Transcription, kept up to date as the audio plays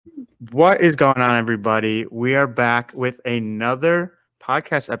What is going on, everybody? We are back with another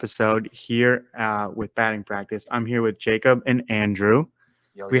podcast episode here with Batting Practice. I'm here with Jacob and Andrew.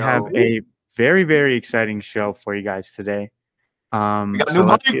 We have a very, very exciting show for you guys today. We got new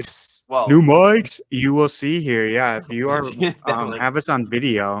mics. New mics. You will see here. Yeah, if you are have us on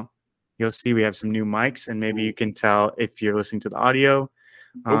video, you'll see we have some new mics, and maybe you can tell if you're listening to the audio.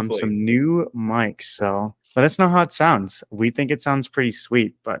 Some new mics. So let us know how it sounds. We think it sounds pretty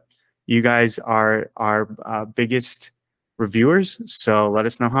sweet, but you guys are our biggest reviewers, so let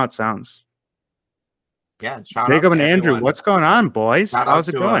us know how it sounds. Yeah, Jacob and Andrew, what's going on, boys? How's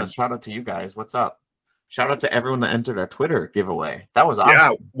it going? Shout out to you guys. What's up? Shout out to everyone that entered our Twitter giveaway. That was awesome.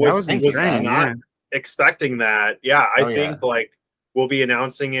 Yeah, was not expecting that. Yeah, I think like we'll be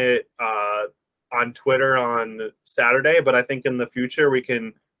announcing it on Twitter on Saturday, but I think in the future we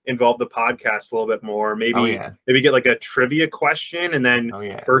can involve the podcast a little bit more. Maybe get like a trivia question, and then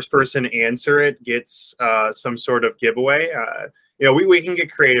first person answer it gets some sort of giveaway. We can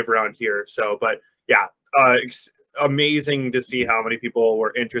get creative around here. So, but yeah, amazing to see how many people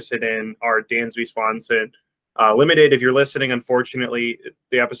were interested in our Dansby sponsored limited. If you're listening, unfortunately,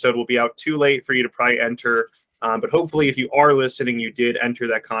 the episode will be out too late for you to probably enter. But hopefully, if you are listening, you did enter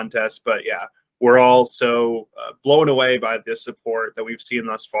that contest. But yeah, we're all so blown away by the support that we've seen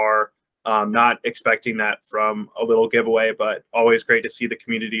thus far. Not expecting that from a little giveaway, but always great to see the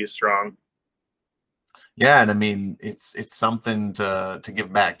community is strong. Yeah, and I mean, it's something to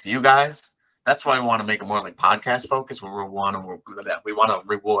give back to you guys. That's why we want to make it more like podcast focus, where we want to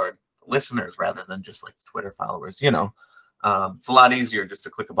reward listeners rather than just like Twitter followers. It's a lot easier just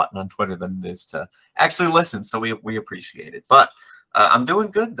to click a button on Twitter than it is to actually listen. So we appreciate it. But I'm doing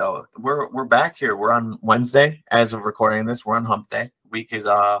good though. We're back here. We're on Wednesday as of recording this. We're on Hump Day. Week is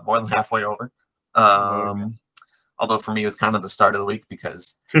more than halfway over. Although for me it was kind of the start of the week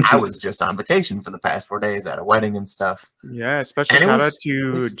because I was just on vacation for the past 4 days at a wedding and stuff. Yeah, especially shout out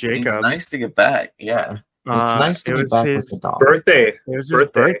to Jacob. It's nice to get back. Yeah. It's nice to get back with the dog. Birthday. It was his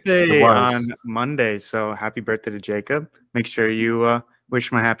birthday on Monday, so happy birthday to Jacob. Make sure you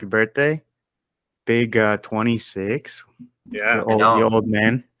wish my happy birthday. Big 26. Yeah, the old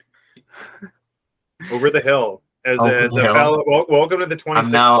man. Over the hill. Welcome to the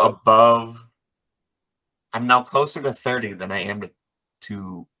 26th. I'm now closer to 30 than I am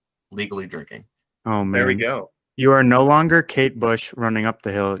to legally drinking. Oh, man. There we go. You are no longer Kate Bush running up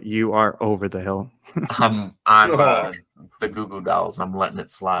the hill. You are over the hill. I'm the Goo Goo Dolls. I'm letting it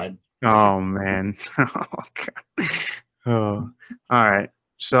slide. Oh, man. Oh, God. Oh. All right.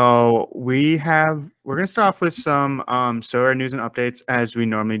 So we're going to start off with some Sorare news and updates as we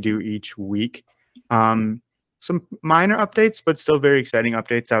normally do each week. Some minor updates, but still very exciting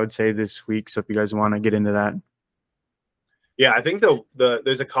updates, I would say, this week. So if you guys want to get into that. Yeah, I think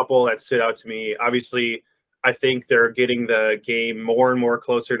there's a couple that stood out to me. Obviously, I think they're getting the game more and more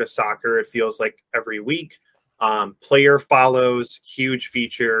closer to soccer. It feels like every week. Player follows, huge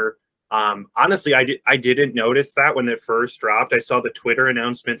feature. Honestly, I didn't notice that when it first dropped. I saw the Twitter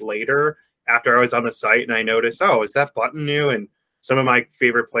announcement later after I was on the site, and I noticed, oh, is that button new? And some of my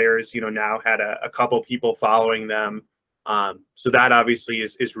favorite players, now had a couple people following them. So that obviously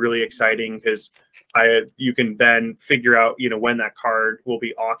is really exciting because you can then figure out, when that card will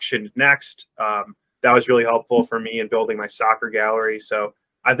be auctioned next. That was really helpful for me in building my soccer gallery. So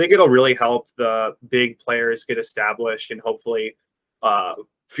I think it'll really help the big players get established, and hopefully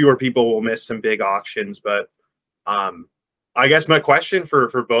fewer people will miss some big auctions. But I guess my question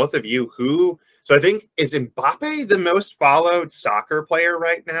for both of you, so I think, is Mbappe the most followed soccer player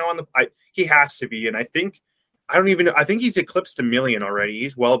right now he has to be. And I think he's eclipsed 1 million already.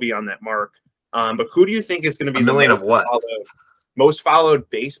 He's well beyond that mark. But who do you think is going to be most followed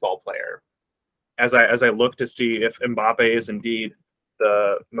baseball player? As I look to see if Mbappe is indeed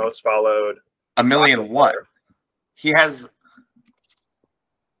the most followed. 1 million what? He has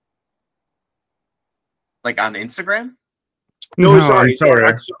like on Instagram? No, sorry.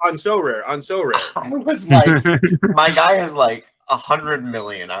 On Sorare. I was like, my guy has like 100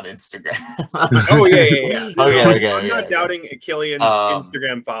 million on Instagram. Oh yeah. Okay. I'm not doubting Killian's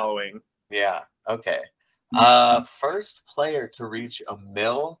Instagram following. Yeah. Okay. First player to reach 1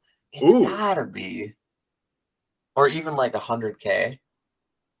 mil. It's gotta be, or even like 100K.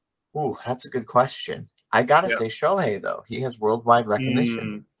 Ooh, that's a good question. I gotta say Shohei though. He has worldwide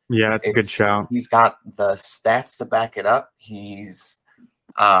recognition. Yeah, it's a good shout. He's got the stats to back it up. He's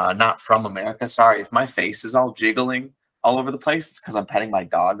not from America. Sorry if my face is all jiggling all over the place. It's because I'm petting my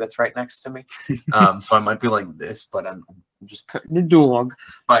dog that's right next to me. So I might be like this, but I'm just petting the dog.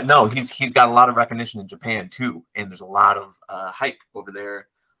 But no, he's got a lot of recognition in Japan too, and there's a lot of hype over there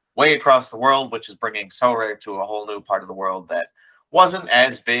way across the world, which is bringing Sorare to a whole new part of the world that wasn't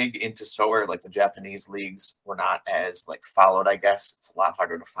as big into Sorare. Like the Japanese leagues were not as like followed, I guess. It's a lot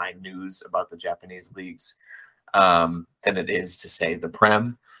harder to find news about the Japanese leagues than it is to say the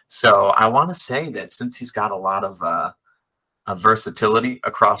Prem. So I want to say that since he's got a lot of versatility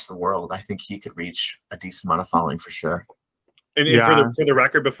across the world, I think he could reach a decent amount of following for sure. And for the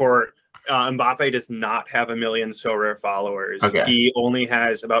record, before Mbappe does not have 1 million Sorare followers. Okay. He only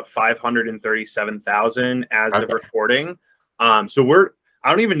has about 537,000 as of recording. So I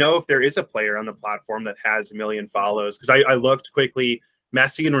don't even know if there is a player on the platform that has 1 million follows, because I looked quickly.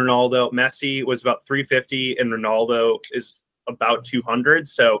 Messi and Ronaldo. Messi was about 350, and Ronaldo is about 200.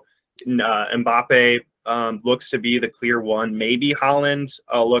 So Mbappe looks to be the clear one. Maybe Haaland.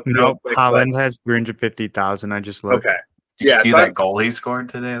 I'll look. Nope, Haaland has 350,000. I just looked. Okay. Did you see that goal he scored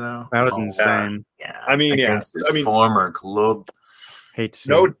today, though? That was insane. Yeah. I mean, against his former club. Hate to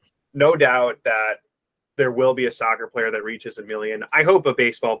see. No doubt that there will be a soccer player that reaches 1 million. I hope a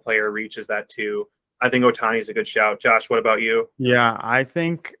baseball player reaches that too. I think Ohtani's a good shout. Josh, what about you? Yeah, I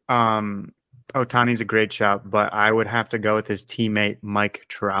think Ohtani's a great shout, but I would have to go with his teammate Mike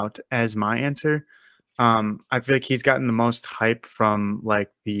Trout as my answer. I feel like he's gotten the most hype from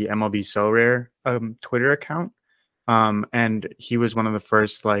like the MLB Sorare Twitter account. And he was one of the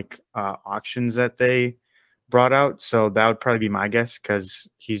first like auctions that they brought out. So that would probably be my guess, because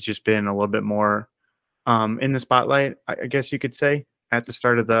he's just been a little bit more in the spotlight, I guess you could say, at the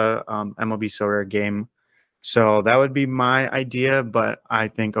start of the MLB Sorare game. So that would be my idea, but I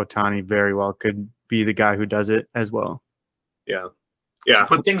think Ohtani very well could be the guy who does it as well. Yeah. To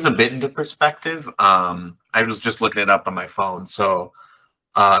put things a bit into perspective, I was just looking it up on my phone. So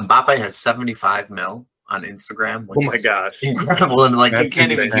Mbappe has 75 mil on Instagram, which is gosh, incredible, and like you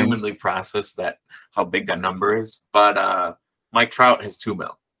can't even humanly process that, how big that number is. But Mike Trout has 2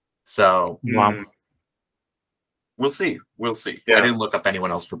 mil, so we'll see. Yeah. I didn't look up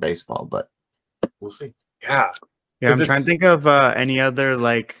anyone else for baseball, but we'll see. Yeah, I'm trying to think of any other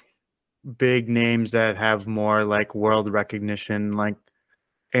like big names that have more like world recognition. Like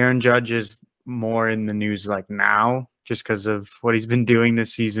Aaron Judge is more in the news like now, just because of what he's been doing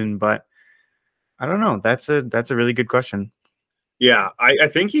this season, but I don't know. That's a really good question. Yeah, I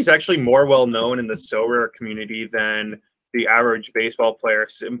think he's actually more well known in the Sorare community than the average baseball player,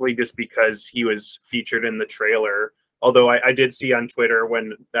 simply just because he was featured in the trailer. Although I did see on Twitter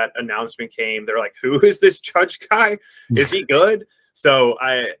when that announcement came, they're like, "Who is this Judge guy? Is he good?" So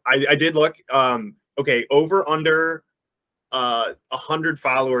I did look. Okay, over under 100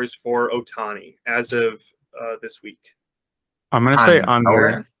 followers for Ohtani as of this week. I'm gonna say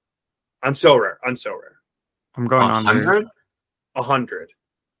under. On Sorare. I'm going 100? 100.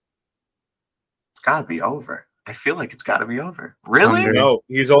 It's got to be over. I feel like it's got to be over. Really? No,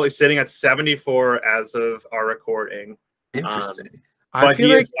 he's only sitting at 74 as of our recording. Interesting. But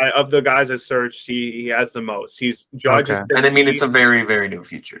he is, of the guys I searched, he has the most. He's Judge. Okay. And I mean, it's a very, very new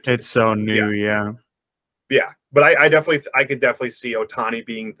feature too. It's so new, yeah. But I could definitely see Ohtani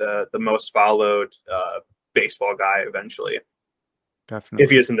being the most followed baseball guy eventually. Definitely. If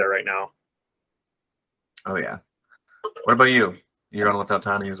he isn't there right now. Oh yeah. What about you? You're going with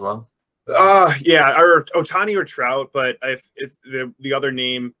Ohtani as well? Yeah, or Ohtani or Trout, but if the other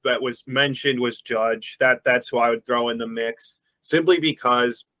name that was mentioned was Judge, that's who I would throw in the mix, simply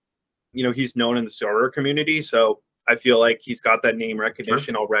because he's known in the Sorare community, so I feel like he's got that name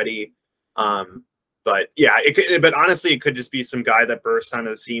recognition already. But yeah, but honestly, it could just be some guy that bursts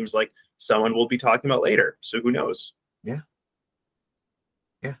onto the scenes like someone we'll be talking about later. So who knows? Yeah.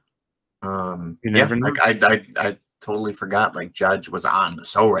 I totally forgot. Like Judge was on the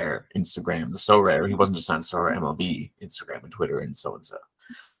Sorare Instagram, the Sorare. He wasn't just on Sorare MLB Instagram and Twitter and so as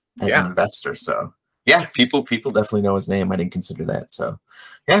an investor. So yeah, people definitely know his name. I didn't consider that. So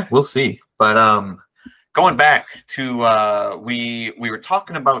yeah, we'll see. But going back to we were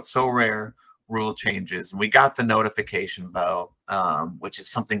talking about Sorare rule changes, and we got the notification bell, which is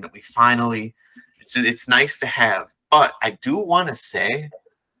something that we finally. It's nice to have, but I do want to say.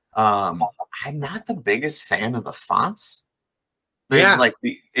 I'm not the biggest fan of the fonts. There's like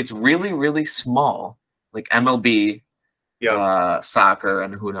it's really, really small, like MLB, soccer,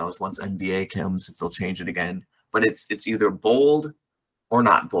 and who knows once NBA comes if they'll change it again. But it's either bold or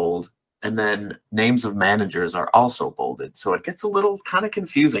not bold, and then names of managers are also bolded, so it gets a little kind of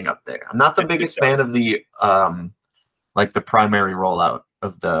confusing up there. I'm not the biggest fan of the like the primary rollout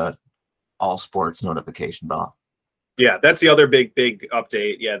of the all sports notification bell. Yeah, that's the other big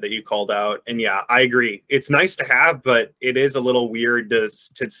update, that you called out. And yeah, I agree. It's nice to have, but it is a little weird to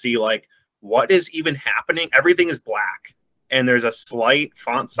see like what is even happening. Everything is black and there's a slight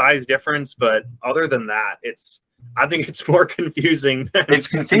font size difference, but other than that, I think it's more confusing. It's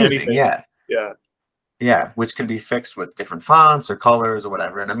confusing, yeah. Yeah, which can be fixed with different fonts or colors or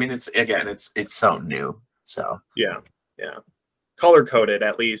whatever. And I mean, it's so new. So yeah, color coded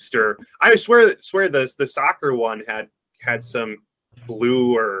at least, or I swear the soccer one had some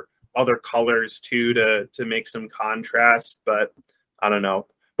blue or other colors too to make some contrast, but I don't know.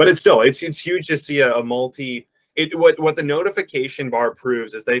 But it's huge to see a multi. What the notification bar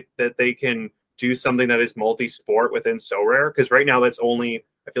proves is that they can do something that is multi-sport within Sorare, because right now that's only,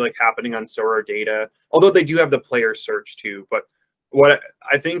 I feel like, happening on Sorare data, although they do have the player search too. But what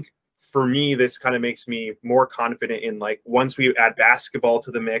I think for me, this kind of makes me more confident in, like, once we add basketball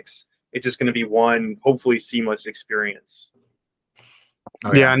to the mix, it's just going to be one hopefully seamless experience.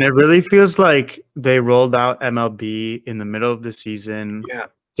 Oh, yeah, and it really feels like they rolled out MLB in the middle of the season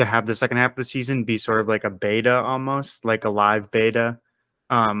to have the second half of the season be sort of like a beta, almost like a live beta.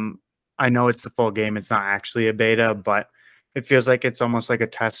 I know it's the full game. It's not actually a beta, but it feels like it's almost like a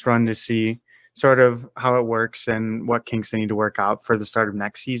test run to see sort of how it works and what kinks they need to work out for the start of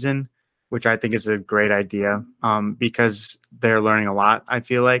next season, which I think is a great idea, because they're learning a lot, I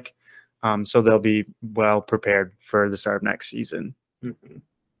feel like. So they'll be well prepared for the start of next season. Mm-hmm.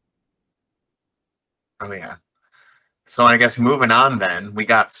 Oh, yeah. So I guess moving on then, we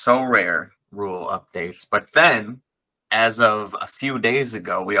got Sorare rule updates, but then as of a few days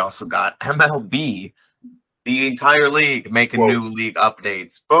ago, we also got MLB, the entire league, making new league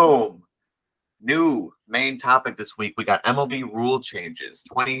updates. Boom. New main topic this week. We got MLB rule changes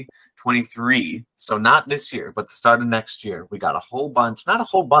 2023. So not this year, but the start of next year. We got a whole bunch, not a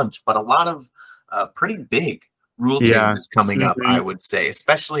whole bunch, but a lot of pretty big rule changes coming up, I would say,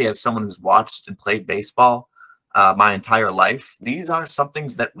 especially as someone who's watched and played baseball my entire life. These are some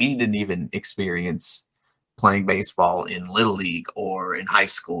things that we didn't even experience playing baseball in Little League or in high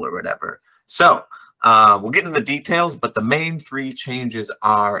school or whatever. So we'll get into the details, but the main three changes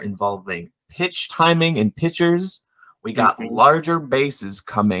are involving pitch timing and pitchers. We got larger bases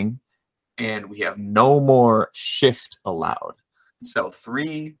coming, and we have no more shift allowed. So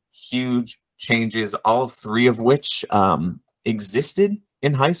 3 huge changes, all 3 of which existed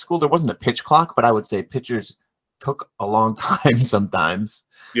in high school. There wasn't a pitch clock, but I would say pitchers took a long time sometimes.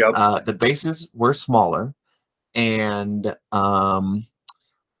 The bases were smaller, and I'm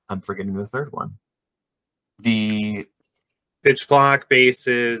forgetting the third one. The pitch clock,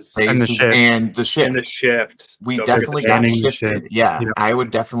 bases, and the shift. We definitely got shifted. Yeah, I would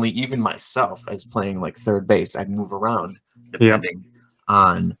definitely, even myself as playing like third base, I'd move around depending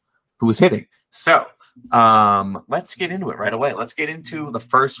on who was hitting. So let's get into it right away. Let's get into the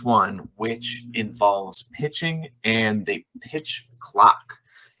first one, which involves pitching and the pitch clock.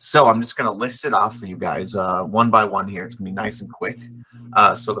 So I'm just going to list it off for you guys one by one here. It's going to be nice and quick.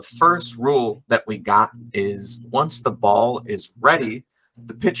 So the first rule that we got is once the ball is ready,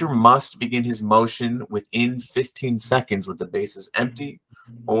 the pitcher must begin his motion within 15 seconds with the bases empty,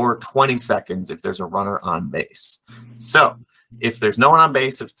 or 20 seconds if there's a runner on base. So if there's no one on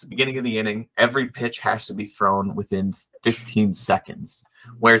base, if it's the beginning of the inning, every pitch has to be thrown within 15 seconds.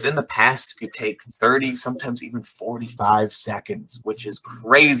 Whereas in the past, it could take 30, sometimes even 45 seconds, which is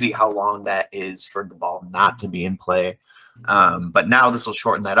crazy how long that is for the ball not to be in play. But now this will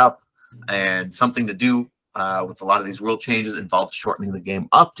shorten that up. And something to do with a lot of these rule changes involves shortening the game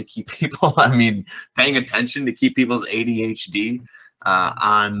up to keep people, paying attention, to keep people's ADHD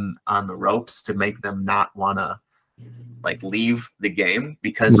on the ropes, to make them not want to leave the game,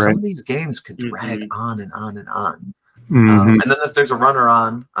 because some of these games could drag on and on and on. And then if there's a runner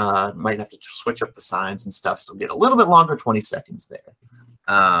on, might have to switch up the signs and stuff, so get a little bit longer 20 seconds there.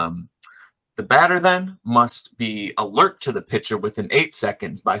 The batter then must be alert to the pitcher within 8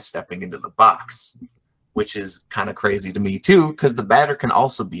 seconds by stepping into the box, which is kind of crazy to me too, because the batter can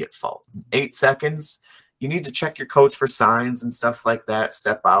also be at fault. 8 seconds, you need to check your coach for signs and stuff like that,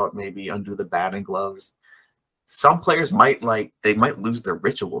 step out, maybe undo the batting gloves. Some players might lose their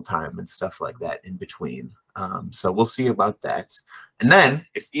ritual time and stuff like that in between. So we'll see about that. And then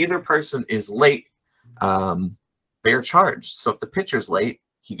if either person is late, they're charged. So if the pitcher's late,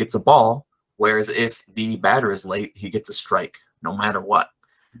 he gets a ball. Whereas if the batter is late, he gets a strike, no matter what.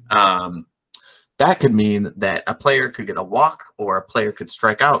 That could mean that a player could get a walk, or a player could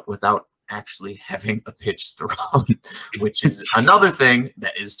strike out without actually having a pitch thrown, which is another thing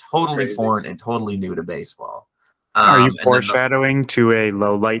that is totally foreign and totally new to baseball. Are you foreshadowing to a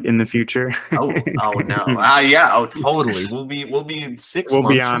low light in the future? oh no! Yeah. Oh, totally. We'll be 6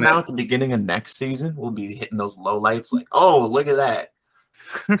 months from now, at the beginning of next season, we'll be hitting those low lights. Like, oh, look at that!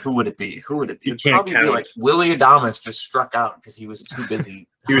 Who would it be? Who would it be? You It'd can't probably count. be like Willie Adames just struck out because he was too busy.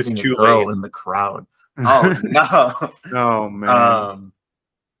 He was too girl late in the crowd. Oh no! Oh man.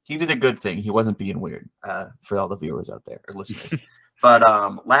 He did a good thing. He wasn't being weird for all the viewers out there or listeners.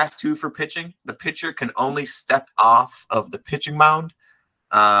 But last two for pitching. The pitcher can only step off of the pitching mound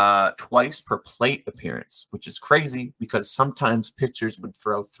twice per plate appearance, which is crazy because sometimes pitchers would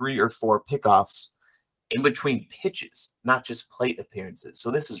throw 3 or 4 pickoffs in between pitches, not just plate appearances.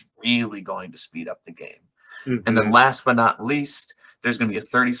 So this is really going to speed up the game. Mm-hmm. And then last but not least, there's going to be a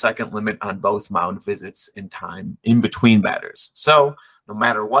 30-second limit on both mound visits in time in between batters. So no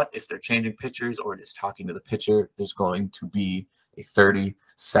matter what, if they're changing pitchers or just talking to the pitcher, there's going to be a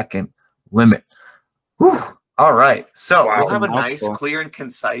 30-second limit. Whew. All right. So we'll have a nice, clear, and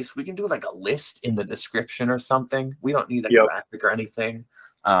concise. We can do like a list in the description or something. We don't need a graphic or anything.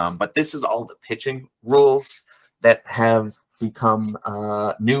 But this is all the pitching rules that have become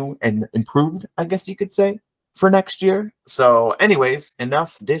new and improved, I guess you could say, for next year. So anyways,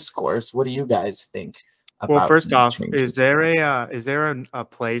 enough discourse. What do you guys think? Well, first off, is there a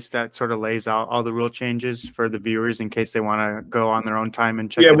place that sort of lays out all the rule changes for the viewers in case they want to go on their own time and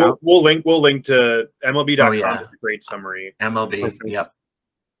check it out? We'll link to MLB.com. Oh, yeah. With a great summary. MLB. Okay. Yep.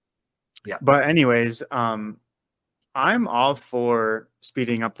 Yeah. But anyways, I'm all for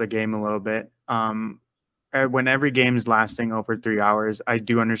speeding up the game a little bit. When every game is lasting over 3 hours, I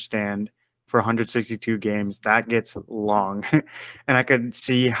do understand for 162 games that gets long, and I could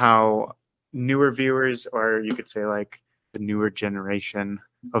see how newer viewers, or you could say like the newer generation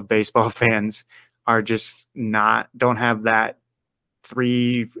of baseball fans, are just don't have that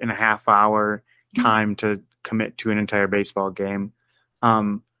 3.5 hour time to commit to an entire baseball game.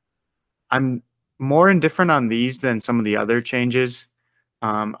 I'm more indifferent on these than some of the other changes.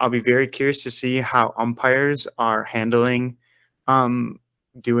 I'll be very curious to see how umpires are handling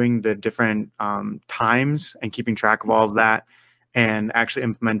doing the different times and keeping track of all of that, and actually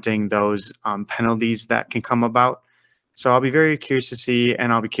implementing those penalties that can come about. So I'll be very curious to see,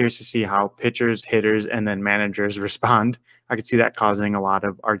 and I'll be curious to see how pitchers, hitters, and then managers respond. I could see that causing a lot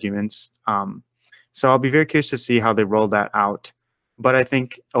of arguments. So I'll be very curious to see how they roll that out. But I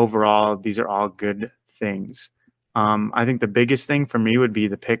think overall, these are all good things. I think the biggest thing for me would be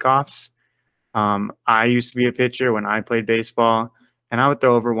the pickoffs. I used to be a pitcher when I played baseball, and I would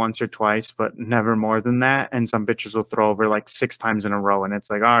throw over once or twice, but never more than that. And some pitchers will throw over like 6 times in a row, and it's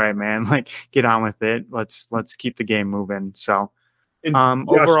like, all right, man, like get on with it. Let's keep the game moving. So, Josh,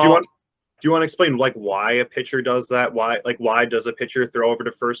 overall, do you want to explain like why a pitcher does that? Why does a pitcher throw over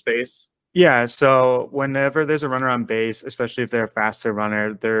to first base? Yeah, so whenever there's a runner on base, especially if they're a faster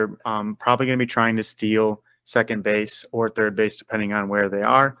runner, they're probably going to be trying to steal second base or third base, depending on where they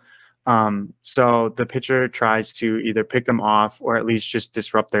are. So the pitcher tries to either pick them off or at least just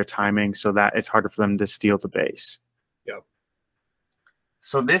disrupt their timing so that it's harder for them to steal the base. Yep.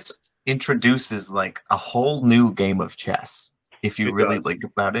 So this introduces like a whole new game of chess, if you really think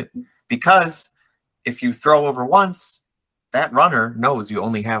about it, because if you throw over once, that runner knows you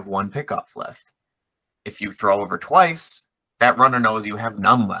only have 1 pickoff left. If you throw over twice, that runner knows you have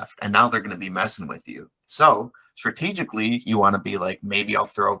none left, and now they're going to be messing with you. So strategically, you want to be like, maybe I'll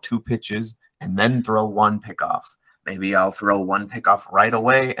throw 2 pitches and then throw 1 pickoff. Maybe I'll throw 1 pickoff right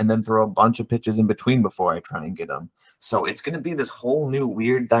away and then throw a bunch of pitches in between before I try and get them. So it's going to be this whole new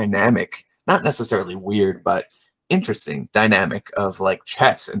weird dynamic, not necessarily weird, but interesting dynamic of like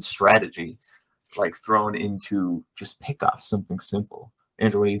chess and strategy, like thrown into just pickoff, something simple.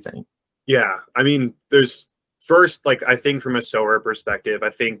 Andrew, what do you think? Yeah, I mean, there's first, like, I think from a Sorare perspective, I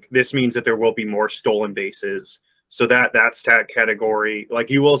think this means that there will be more stolen bases. So that stat category, like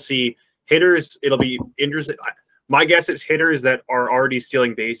you will see hitters, it'll be interesting. My guess is hitters that are already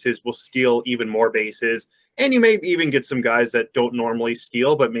stealing bases will steal even more bases. And you may even get some guys that don't normally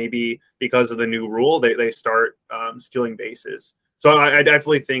steal, but maybe because of the new rule, they start stealing bases. So I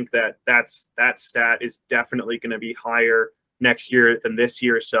definitely think that stat is definitely going to be higher next year than this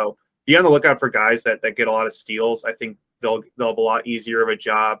year. So be on the lookout for guys that get a lot of steals. I think they'll have a lot easier of a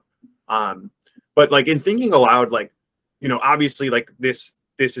job. But like in thinking aloud, like, you know, obviously like this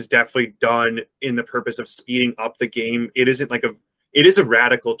is definitely done in the purpose of speeding up the game. It isn't like it is a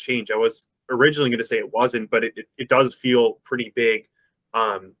radical change. I was originally going to say it wasn't, but it does feel pretty big.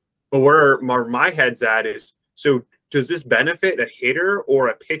 But where my head's at is, so does this benefit a hitter or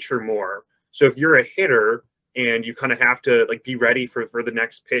a pitcher more? So if you're a hitter and you kind of have to like be ready for the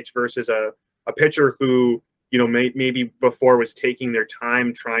next pitch versus a pitcher who, you know, maybe before was taking their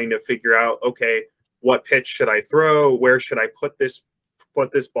time trying to figure out, okay, what pitch should I throw? Where should I put this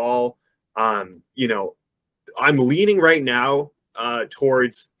ball? You know, I'm leaning right now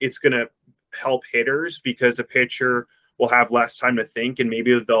towards it's going to help hitters because the pitcher will have less time to think, and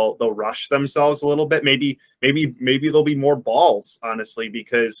maybe they'll rush themselves a little bit. Maybe there'll be more balls, honestly,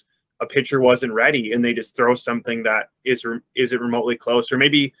 because a pitcher wasn't ready and they just throw something that isn't remotely close, or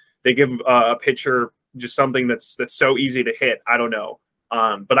maybe they give a pitcher just something that's so easy to hit. I don't know,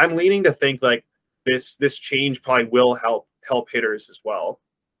 but I'm leaning to think like this change probably will help hitters as well.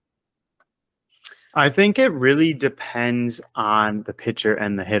 I think it really depends on the pitcher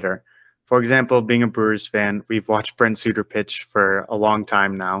and the hitter. For example, being a Brewers fan, we've watched Brent Suter pitch for a long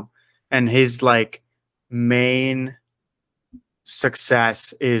time now, and his like main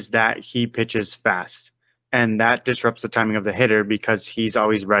success is that he pitches fast, and that disrupts the timing of the hitter because he's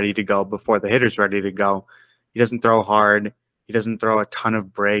always ready to go before the hitter's ready to go. He doesn't throw hard. He doesn't throw a ton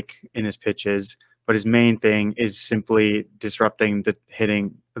of break in his pitches, but his main thing is simply disrupting the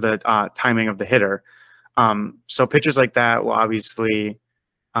timing of the hitter. So pitchers like that will obviously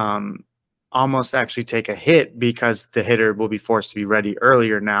almost actually take a hit because the hitter will be forced to be ready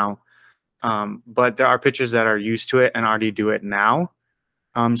earlier now. But there are pitchers that are used to it and already do it now.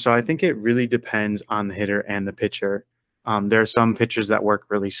 So I think it really depends on the hitter and the pitcher. There are some pitchers that work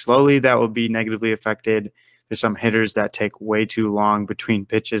really slowly that will be negatively affected. There's some hitters that take way too long between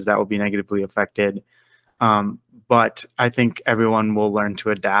pitches that will be negatively affected. But I think everyone will learn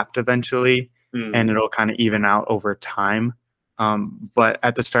to adapt eventually, and it'll kind of even out over time. But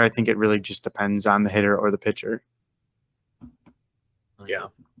at the start, I think it really just depends on the hitter or the pitcher. Yeah.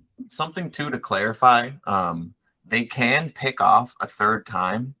 Something too to clarify, they can pick off a third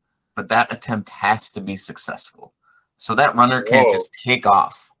time, but that attempt has to be successful. So that runner can't just take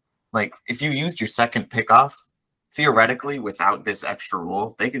off. Like if you used your second pickoff, theoretically, without this extra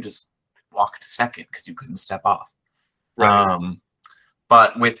rule, they could just walk to second because you couldn't step off. Right.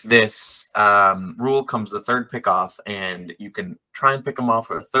 But with this rule comes the third pickoff, and you can try and pick them off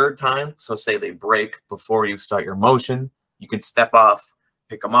for a third time. So say they break before you start your motion, you can step off,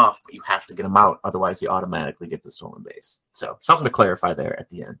 pick them off, but you have to get them out. Otherwise, you automatically get the stolen base. So something to clarify there at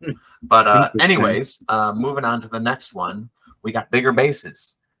the end. But anyways, moving on to the next one, we got bigger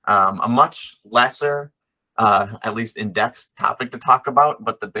bases. A much lesser, at least in-depth topic to talk about,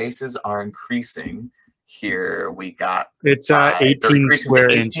 but the bases are increasing. Here we got it's 18 square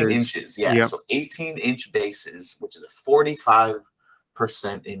inches. Yeah, yep. So 18-inch bases, which is a 45%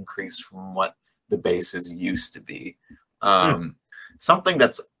 increase from what the bases used to be. Something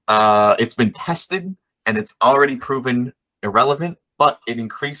that's it's been tested and it's already proven irrelevant, but it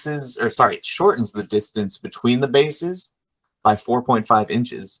it shortens the distance between the bases by 4.5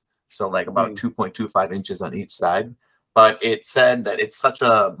 inches. So like about 2.25 inches on each side. But it said that it's such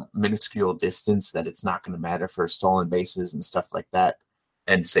a minuscule distance that it's not going to matter for stolen bases and stuff like that,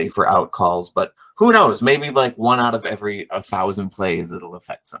 and safer out calls. But who knows? Maybe like 1 out of every 1,000 plays it'll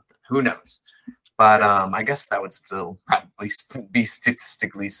affect something. Who knows? But I guess that would still probably be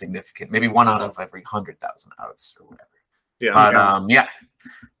statistically significant. Maybe 1 out of every 100,000 outs or whatever. Yeah.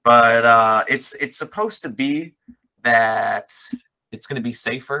 But But it's supposed to be that it's going to be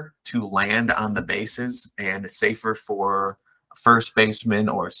safer to land on the bases, and it's safer for a first baseman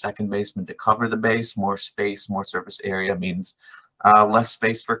or a second baseman to cover the base. More space, more surface area means less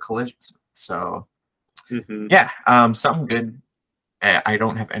space for collisions. So, yeah, something good. I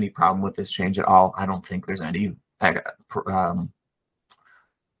don't have any problem with this change at all. I don't think there's any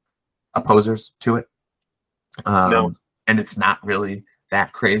opposers to it. No. And it's not really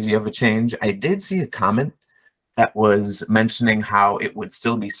that crazy of a change. I did see a comment that was mentioning how it would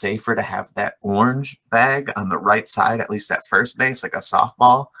still be safer to have that orange bag on the right side, at least at first base, like a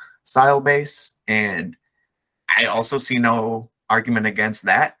softball style base. And I also see no argument against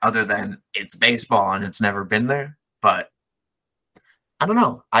that other than it's baseball and it's never been there. But I don't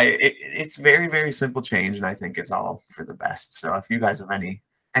know. It's very, very simple change, and I think it's all for the best. So if you guys have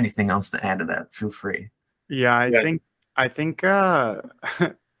anything else to add to that, feel free. Yeah, I think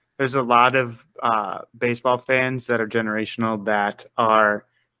there's a lot of baseball fans that are generational that are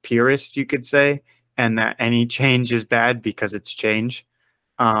purists, you could say, and that any change is bad because it's change.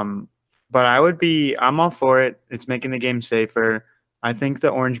 But I'm all for it. It's making the game safer. I think the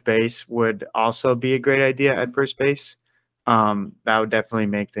orange base would also be a great idea at first base. That would definitely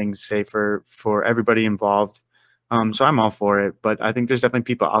make things safer for everybody involved. So I'm all for it, but I think there's definitely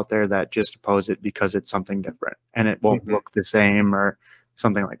people out there that just oppose it because it's something different and it won't look the same or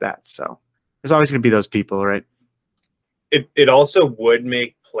something like that. So there's always going to be those people, right? It also would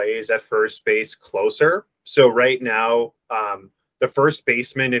make plays at first base closer. So right now, the first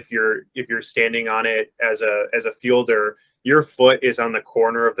baseman, if you're standing on it as a fielder, your foot is on the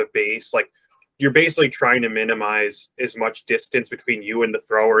corner of the base. Like you're basically trying to minimize as much distance between you and the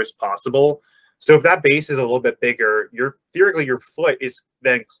thrower as possible. So if that base is a little bit bigger, theoretically your foot is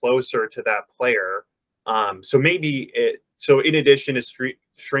then closer to that player. So in addition to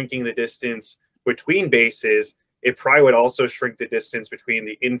shrinking the distance between bases, it probably would also shrink the distance between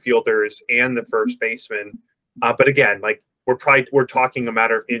the infielders and the first baseman. But again, like we're talking a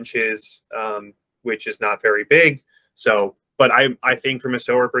matter of inches, which is not very big. So, but I think from a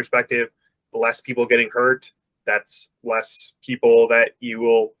thrower perspective, less people getting hurt, that's less people that you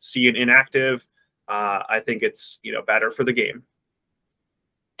will see an inactive. I think it's better for the game.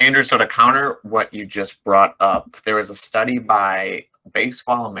 Andrew, so to counter what you just brought up, there was a study by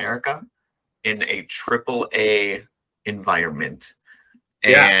Baseball America in a AAA environment,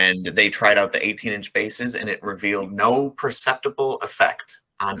 and they tried out the 18-inch bases, and it revealed no perceptible effect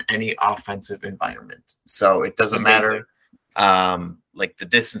on any offensive environment. So it doesn't matter like the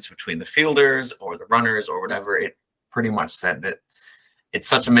distance between the fielders or the runners or whatever. It pretty much said that it's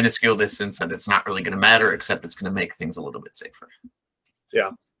such a minuscule distance that it's not really going to matter, except it's going to make things a little bit safer. Yeah.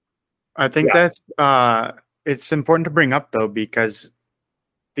 I think that's it's important to bring up, though, because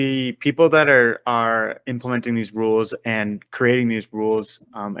the people that are implementing these rules and creating these rules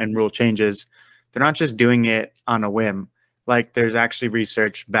and rule changes, they're not just doing it on a whim. Like, there's actually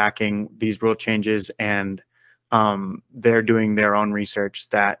research backing these rule changes, and they're doing their own research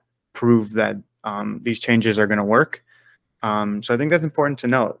that prove that these changes are going to work. So I think that's important to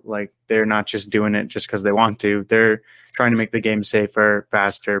note. Like, they're not just doing it just because they want to. They're trying to make the game safer,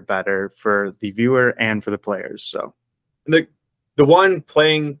 faster, better for the viewer and for the players. So the one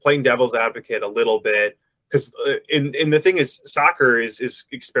playing devil's advocate a little bit, because and the thing is, soccer is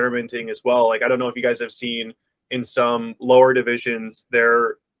experimenting as well. Like, I don't know if you guys have seen in some lower divisions,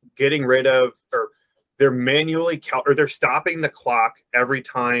 they're getting rid of, or they're manually they're stopping the clock every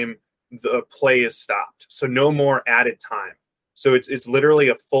time the play is stopped. So no more added time. So it's literally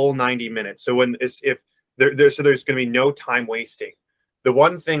a full 90 minutes. So there's going to be no time wasting. The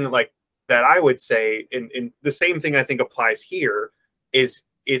one thing like that I would say, and the same thing I think applies here, is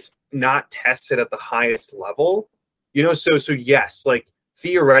it's not tested at the highest level. So yes, like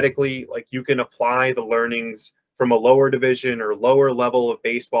theoretically, like you can apply the learnings from a lower division or lower level of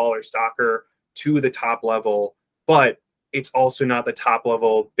baseball or soccer to the top level, but it's also not the top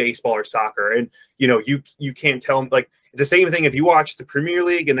level of baseball or soccer. And you can't tell, like, it's the same thing if you watch the Premier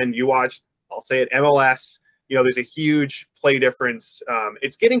League and then you watch, I'll say it, MLS. There's a huge play difference.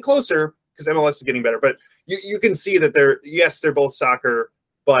 It's getting closer because MLS is getting better, but you can see that they're both soccer,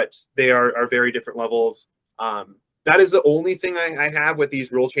 but they are very different levels. That is the only thing I have with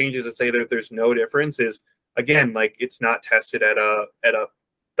these rule changes to say that there's no difference is, again, like, it's not tested at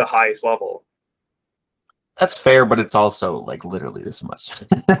the highest level. That's fair, but it's also like literally this much.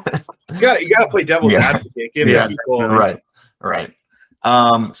 you gotta play devil's advocate. Give people right.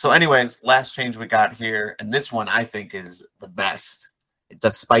 So anyways, last change we got here, and this one I think is the best, the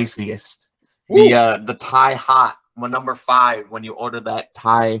spiciest. The Thai hot, number 5, when you order that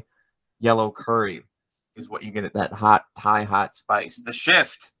Thai yellow curry, is what you get at that hot Thai hot spice. The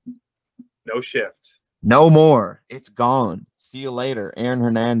shift. No shift. No more. It's gone. See you later, Aaron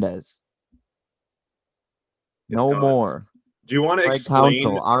Hernandez. No more. Do you want to explain?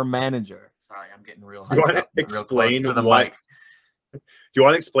 Counsel, our manager. Sorry, I'm getting real. Do you want to explain to the mic? Do you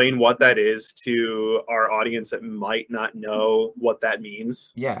want to explain what that is to our audience that might not know what that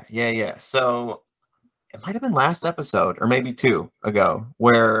means? Yeah. So it might have been last episode or maybe 2 ago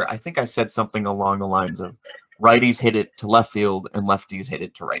where I think I said something along the lines of righties hit it to left field and lefties hit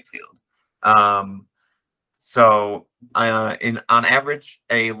it to right field. So on average,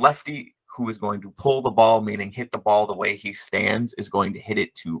 a lefty who is going to pull the ball, meaning hit the ball the way he stands, is going to hit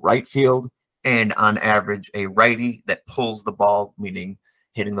it to right field. And on average, a righty that pulls the ball, meaning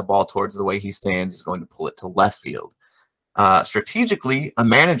hitting the ball towards the way he stands, is going to pull it to left field. Strategically, a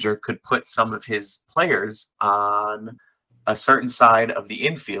manager could put some of his players on a certain side of the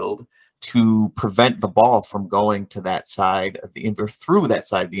infield to prevent the ball from going to that side of the infield, through that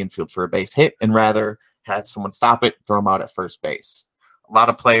side of the infield for a base hit, and rather have someone stop it, throw him out at first base. A lot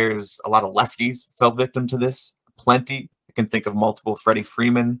of players, a lot of lefties fell victim to this. Plenty. I can think of multiple. Freddie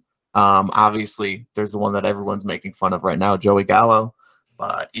Freeman. Obviously, there's the one that everyone's making fun of right now, Joey Gallo.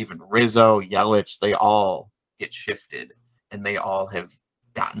 But even Rizzo, Yelich, they all get shifted, and they all have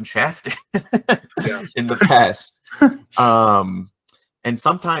gotten shafted in the past. And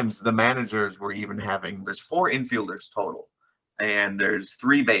sometimes the managers were even having, there's 4 infielders total, and there's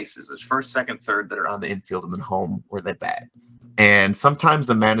 3 bases. There's first, second, third that are on the infield, and then home where they bat. And sometimes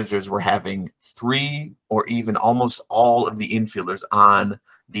the managers were having 3 or even almost all of the infielders on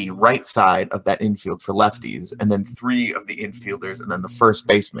the right side of that infield for lefties, and then 3 of the infielders, and then the first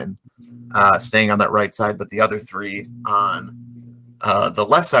baseman staying on that right side, but the other 3 on the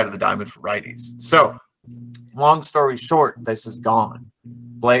left side of the diamond for righties. So, long story short, this is gone.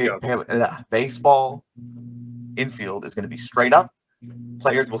 Baseball infield is going to be straight up.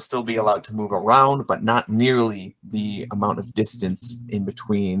 Players will still be allowed to move around, but not nearly the amount of distance in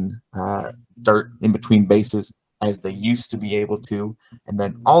between dirt, in between bases, as they used to be able to. And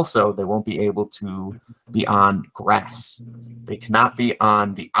then also, they won't be able to be on grass. They cannot be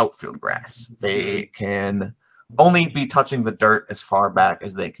on the outfield grass. They can only be touching the dirt as far back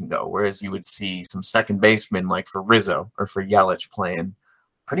as they can go, whereas you would see some second basemen, like for Rizzo or for Yelich, playing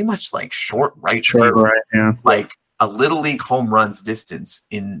pretty much like short field, right, yeah. Like a little league home runs distance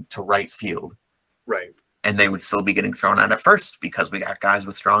into right field. Right. And they would still be getting thrown out at first because we got guys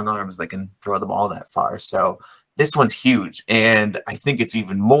with strong arms that can throw the ball that far. So this one's huge. And I think it's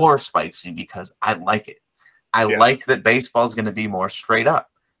even more spicy because I like it. I like that baseball is going to be more straight up.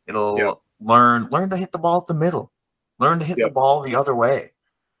 It'll learn to hit the ball at the middle, learn to hit the ball the other way.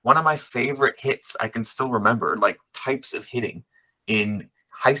 One of my favorite hits I can still remember, like types of hitting in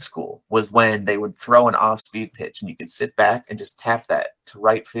high school, was when they would throw an off-speed pitch and you could sit back and just tap that to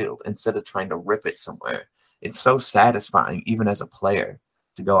right field instead of trying to rip it somewhere. It's so satisfying, even as a player,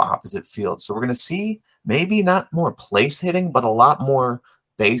 to go opposite field. So we're going to see maybe not more place hitting, but a lot more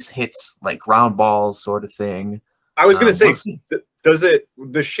base hits, like ground balls sort of thing. I was going to say, does it,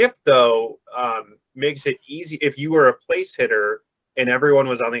 the shift though, makes it easy if you were a place hitter and everyone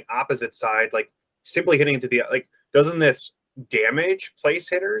was on the opposite side, like simply hitting into the, like, doesn't this damage place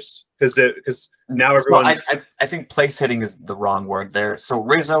hitters? Because now everyone. I think place hitting is the wrong word there. So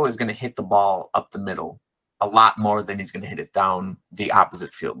Rizzo is going to hit the ball up the middle a lot more than he's going to hit it down the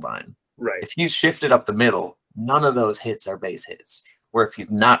opposite field line. Right. If he's shifted up the middle, none of those hits are base hits. Where if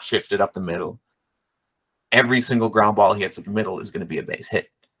he's not shifted up the middle, every single ground ball he hits at the middle is going to be a base hit.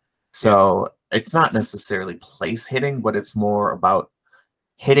 So it's not necessarily place hitting, but it's more about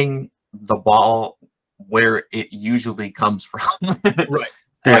hitting the ball where it usually comes from. Right.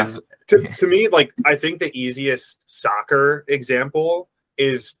 As to me, like, I think the easiest soccer example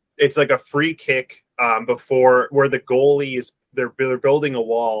is it's like a free kick before, where the goalie is, they're building a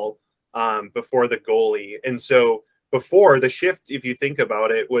wall before the goalie. And so before, the shift, if you think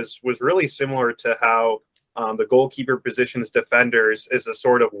about it, was really similar to how the goalkeeper positions defenders as a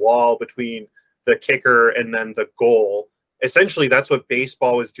sort of wall between the kicker and then the goal. Essentially, that's what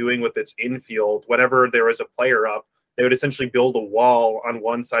baseball was doing with its infield. Whenever there was a player up, they would essentially build a wall on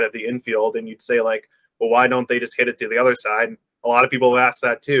one side of the infield, and you'd say, like, well, why don't they just hit it to the other side? And a lot of people have asked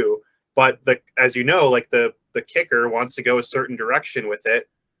that too. But as you know, like the kicker wants to go a certain direction with it.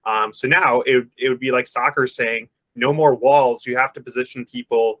 So now it would be like soccer saying, no more walls. You have to position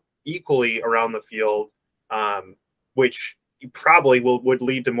people equally around the field, which probably would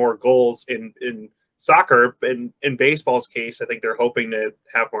lead to more goals in soccer. In baseball's case, I think they're hoping to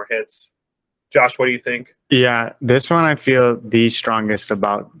have more hits. Josh, what do you think? Yeah, this one I feel the strongest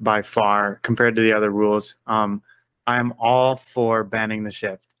about by far compared to the other rules. I'm all for banning the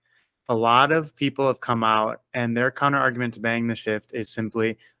shift. A lot of people have come out and their counter argument to banning the shift is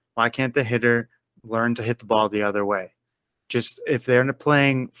simply, why can't the hitter learn to hit the ball the other way? Just if they're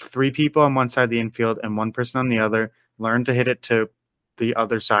playing 3 people on one side of the infield and 1 person on the other, learn to hit it to the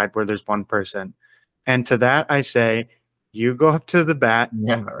other side where there's 1 person. And to that, I say, you go up to the bat,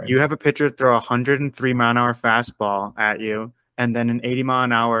 you have a pitcher throw a 103-mile-an-hour fastball at you, and then an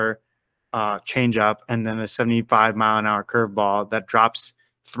 80-mile-an-hour changeup, and then a 75-mile-an-hour curveball that drops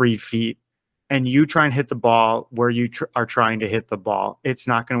 3 feet, and you try and hit the ball where you are trying to hit the ball. It's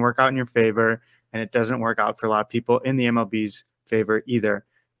not going to work out in your favor, and it doesn't work out for a lot of people in the MLB's favor either.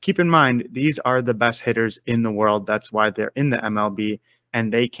 Keep in mind, these are the best hitters in the world. That's why they're in the MLB,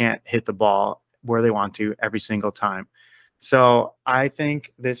 and they can't hit the ball where they want to every single time. So I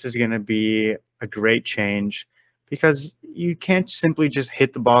think this is going to be a great change because you can't simply just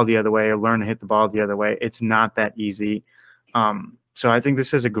hit the ball the other way or learn to hit the ball the other way. It's not that easy. So I think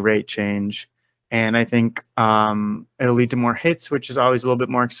this is a great change. And I think it'll lead to more hits, which is always a little bit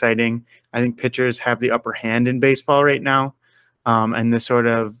more exciting. I think pitchers have the upper hand in baseball right now. And this sort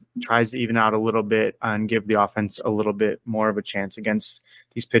of tries to even out a little bit and give the offense a little bit more of a chance against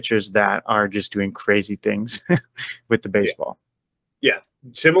these pitchers that are just doing crazy things with the baseball. Yeah.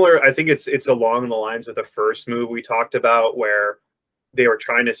 Similar. I think it's along the lines of the first move we talked about where they were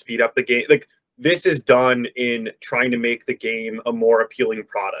trying to speed up the game. Like, this is done in trying to make the game a more appealing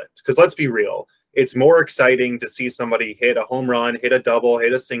product. Because let's be real, it's more exciting to see somebody hit a home run, hit a double,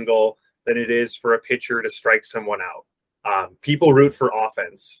 hit a single than it is for a pitcher to strike someone out. People root for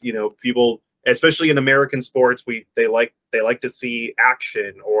offense. You know, people, especially in American sports, they like to see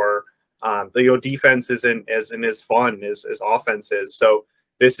action, or defense isn't as fun as offense is. So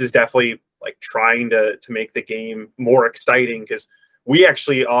this is definitely like trying to make the game more exciting, because we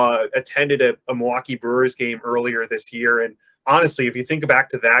actually attended a Milwaukee Brewers game earlier this year, and honestly, if you think back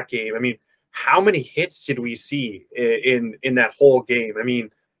to that game, I mean, how many hits did we see in that whole game? I mean,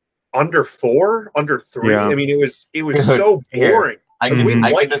 under 4, under 3. Yeah. I mean, it was so boring. I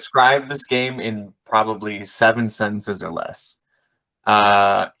can describe this game in probably 7 sentences or less.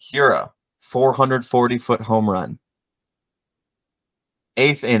 Hero, 440-foot home run.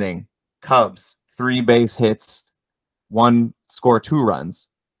 8th inning, Cubs, 3 base hits, 1 score 2 runs.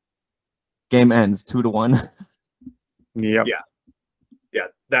 Game ends 2-1. Yep. Yeah.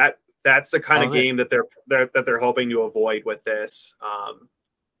 That's the kind of game that they're hoping to avoid with this.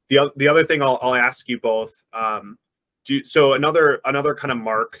 The other thing I'll ask you both. So another kind of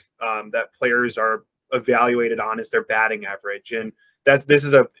mark that players are evaluated on is their batting average, and this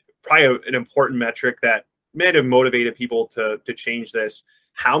is probably an important metric that may have motivated people to change this.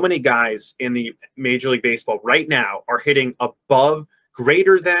 How many guys in the Major League Baseball right now are hitting above,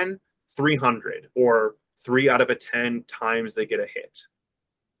 greater than 300, or 3 out of 10 times they get a hit?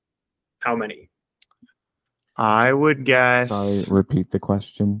 How many? I would guess. Sorry, repeat the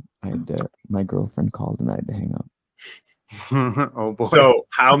question. My girlfriend called and I had to hang up. Oh boy. So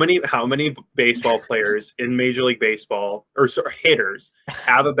how many baseball players in Major League Baseball, or hitters,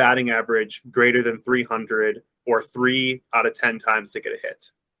 have a batting average greater than 300, or 3 out of 10 times they get a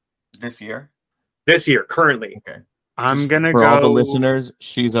hit? This year, currently. Okay. I'm going to go. For all the listeners,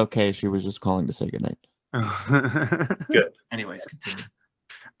 she's okay. She was just calling to say goodnight. Good. Anyways, continue.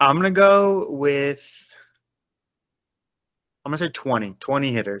 I'm going to go with, I'm going to say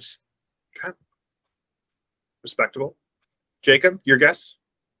 20 hitters. Okay. Respectable. Jacob, your guess?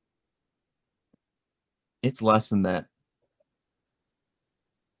 It's less than that.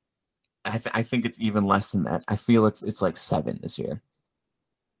 I think it's even less than that. I feel it's like 7 this year.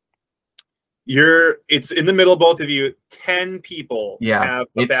 It's in the middle, both of you. 10 people have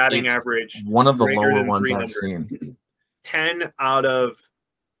a batting average. One of the lower ones 300. I've seen. 10 out of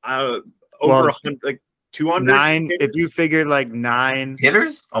over 100, like 200. 9 hitters? If you figured like 9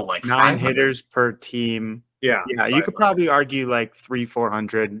 hitters, like 9 hitters per team. Yeah, you could probably argue like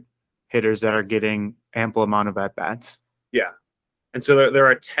 300-400 hitters that are getting ample amount of at bats. Yeah, and so there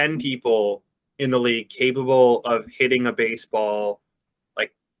are 10 people in the league capable of hitting a baseball,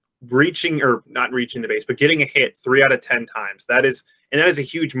 like not reaching the base, but getting a hit 3 out of 10 times. That is a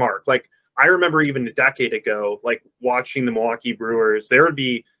huge mark. Like, I remember even a decade ago, like watching the Milwaukee Brewers, there would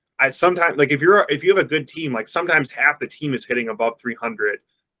be sometimes, like, if you have a good team, like sometimes half the team is hitting above 300.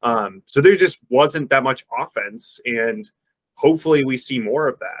 So there just wasn't that much offense, and hopefully we see more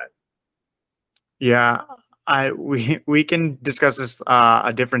of that. Yeah, we can discuss this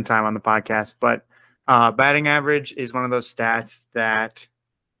a different time on the podcast, but batting average is one of those stats that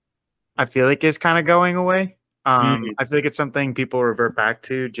I feel like is kind of going away. I feel like it's something people revert back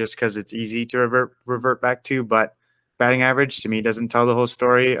to just because it's easy to revert back to, but batting average to me doesn't tell the whole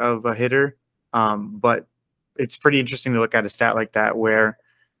story of a hitter. But it's pretty interesting to look at a stat like that where,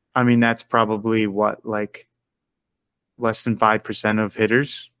 I mean, that's probably like less than 5% of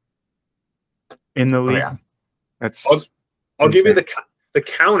hitters in the league. Yeah. I'll give you the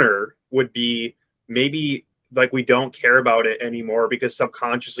counter would be maybe like we don't care about it anymore because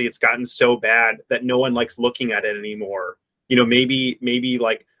subconsciously it's gotten so bad that no one likes looking at it anymore. You know, maybe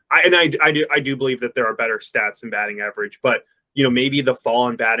like I do believe that there are better stats than batting average, but you know, maybe the fall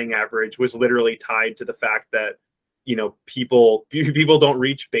in batting average was literally tied to the fact that, you know, people don't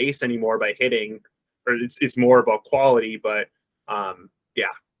reach base anymore by hitting, or it's more about quality. But yeah,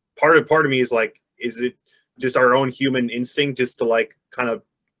 part of me is like, is it just our own human instinct just to like kind of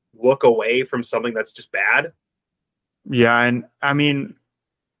look away from something that's just bad? Yeah, and I mean,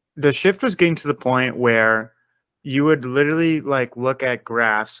 the shift was getting to the point where you would literally like look at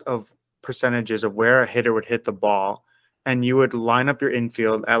graphs of percentages of where a hitter would hit the ball, and you would line up your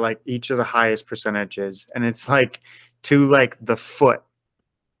infield at like each of the highest percentages, and it's like to like the foot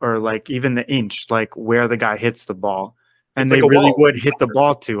or like even the inch, like where the guy hits the ball, and it's they like really would hit the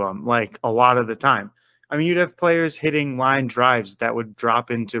ball to him like a lot of the time. I mean, you'd have players hitting line drives that would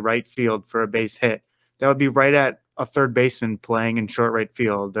drop into right field for a base hit. That would be right at a third baseman playing in short right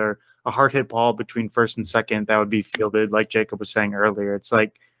field, or a hard hit ball between first and second that would be fielded, like Jacob was saying earlier. It's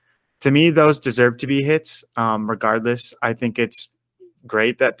like, to me, those deserve to be hits. Regardless, I think it's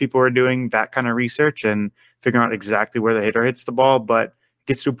great that people are doing that kind of research and figuring out exactly where the hitter hits the ball. But it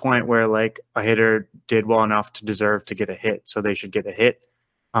gets to a point where like a hitter did well enough to deserve to get a hit, so they should get a hit.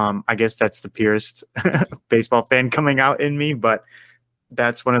 I guess that's the purest baseball fan coming out in me, but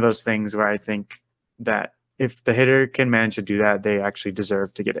that's one of those things where I think that if the hitter can manage to do that, they actually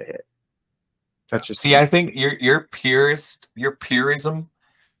deserve to get a hit. That's just I think your purism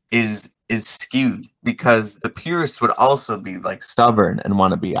is skewed, because the purist would also be like stubborn and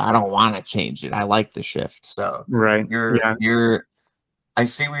want to be, I don't want to change it, I like the shift. So right. I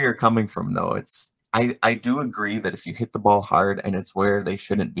see where you're coming from, though. I do agree that if you hit the ball hard and it's where they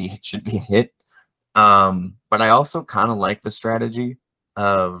shouldn't be, it should be a hit. But I also kind of like the strategy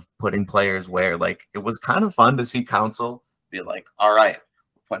of putting players where, like, it was kind of fun to see Council be like, all right,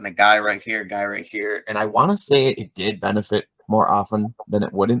 we're putting a guy right here. And I want to say it did benefit more often than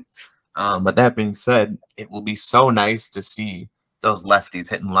it wouldn't. But that being said, it will be so nice to see those lefties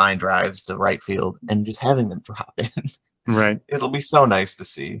hitting line drives to right field and just having them drop in. Right. It'll be so nice to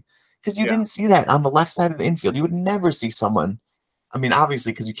see, because you didn't see that on the left side of the infield. You would never see someone, I mean,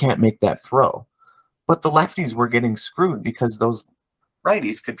 obviously, because you can't make that throw, but the lefties were getting screwed because those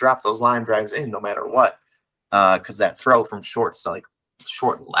righties could drop those line drives in no matter what, because that throw from short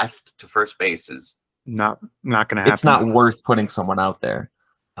left to first base is not going to happen. It's not worth putting someone out there.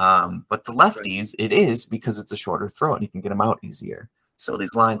 But the lefties, it is, because it's a shorter throw and you can get them out easier. So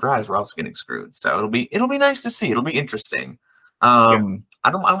these line drives were also getting screwed. So it'll be nice to see. It'll be interesting. I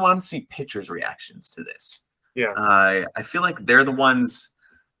want to see pitchers' reactions to this. Yeah. I feel like they're the ones,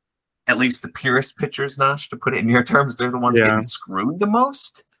 at least the purest pitchers, Nosh, to put it in your terms, they're the ones getting screwed the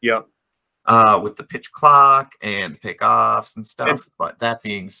most. Yeah. With the pitch clock and pickoffs and stuff. But that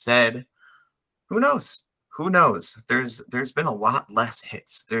being said, who knows? Who knows? There's been a lot less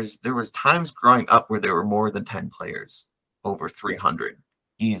hits. There was times growing up where there were more than 10 players over 300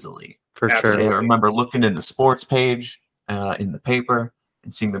 easily. For sure. I remember looking in the sports page in the paper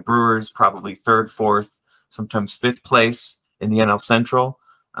and seeing the Brewers probably third, fourth, sometimes fifth place in the NL Central,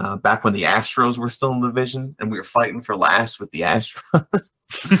 back when the Astros were still in the division and we were fighting for last with the Astros.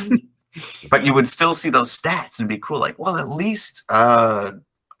 But you would still see those stats and be cool, like, well, at least God,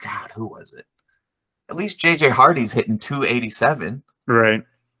 who was it? At least JJ Hardy's hitting 287. Right.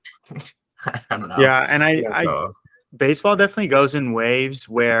 I don't know. Yeah, and baseball definitely goes in waves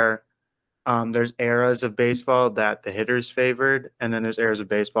where there's eras of baseball that the hitter's favored, and then there's eras of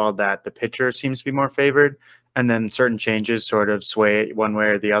baseball that the pitcher seems to be more favored, and then certain changes sort of sway it one way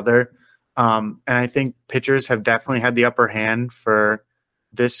or the other. And I think pitchers have definitely had the upper hand for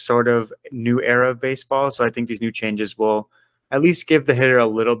this sort of new era of baseball. So I think these new changes will at least give the hitter a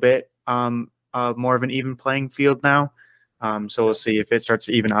little bit more of an even playing field now. So we'll see if it starts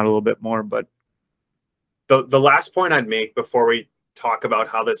to even out a little bit more. But the last point I'd make before we talk about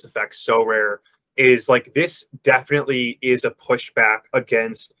how this affects Sorare is, like, this definitely is a pushback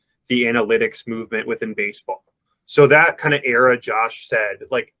against the analytics movement within baseball. So that kind of era Josh said,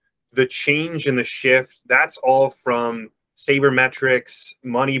 like, the change in the shift, that's all from sabermetrics,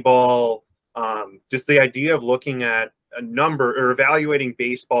 Moneyball, just the idea of looking at a number or evaluating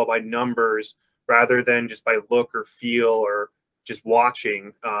baseball by numbers rather than just by look or feel or just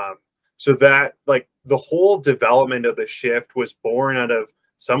watching. So that, like, the whole development of the shift was born out of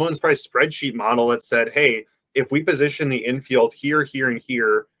someone's probably spreadsheet model that said, hey, if we position the infield here, here, and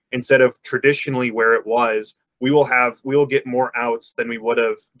here, instead of traditionally where it was, we will get more outs than we would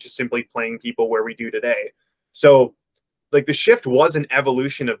have just simply playing people where we do today. So, like, the shift was an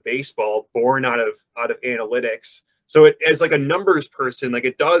evolution of baseball born out of analytics. So it, as like a numbers person, like,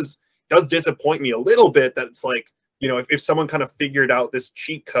 it does disappoint me a little bit that it's like, you know, if someone kind of figured out this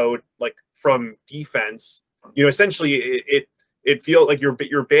cheat code, like, from defense, you know, essentially it feels like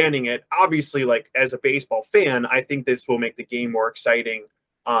you're banning it. Obviously, like, as a baseball fan, I think this will make the game more exciting.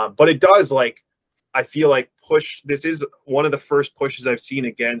 But it does, like, I feel like this is one of the first pushes I've seen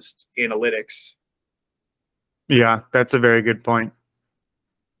against analytics. Yeah, that's a very good point.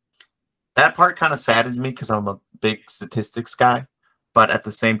 That part kind of saddens me because I'm a big statistics guy, but at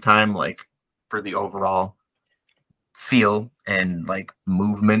the same time, like, for the overall feel and, like,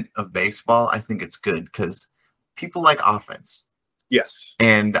 movement of baseball, I think it's good because people like offense. Yes.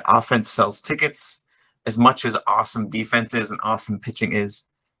 And offense sells tickets. As much as awesome defense is and awesome pitching is,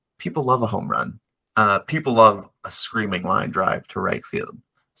 people love a home run. People love a screaming line drive to right field.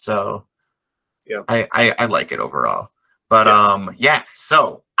 So yeah, I like it overall. But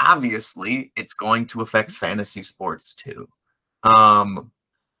so obviously it's going to affect fantasy sports too.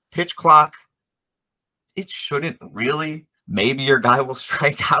 Pitch clock, it shouldn't really. Maybe your guy will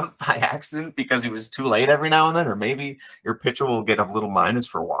strike out by accident because he was too late every now and then, or maybe your pitcher will get a little minus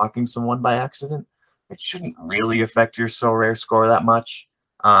for walking someone by accident. It shouldn't really affect your Sorare score that much.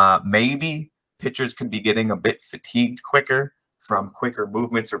 Maybe pitchers could be getting a bit fatigued quicker from quicker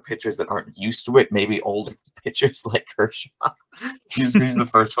movements or pitchers that aren't used to it. Maybe older pitchers like Kershaw. he's the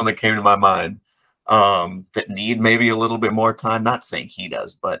first one that came to my mind, that need maybe a little bit more time. Not saying he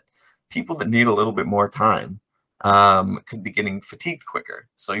does, but people that need a little bit more time could be getting fatigued quicker.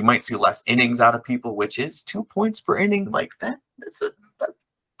 So you might see less innings out of people, which is 2 points per inning. Like that's a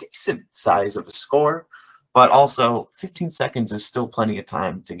decent size of a score. But also 15 seconds is still plenty of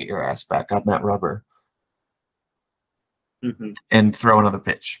time to get your ass back on that rubber and throw another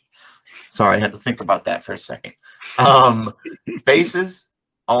pitch. Sorry, I had to think about that for a second. Bases,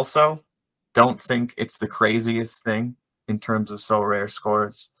 also, don't think it's the craziest thing in terms of Sorare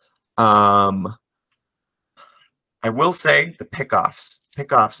scores. I will say the pickoffs.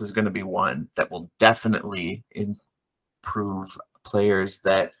 Pickoffs is going to be one that will definitely improve players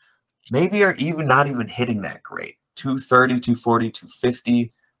that maybe are even not even hitting that great. 230, 240,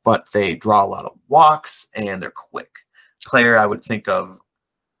 250, but they draw a lot of walks and they're quick. Player I would think of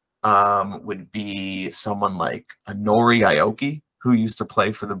would be someone like a Nori Aoki, who used to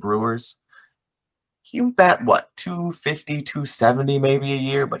play for the Brewers. He would bat, what, 250, 270 maybe a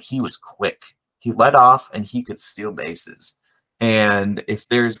year, but he was quick. He led off and he could steal bases. And if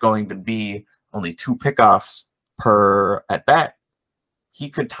there's going to be only 2 pickoffs per at bat, he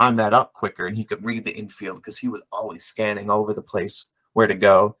could time that up quicker and he could read the infield because he was always scanning over the place where to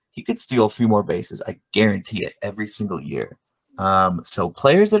go. He could steal a few more bases. I guarantee it every single year. So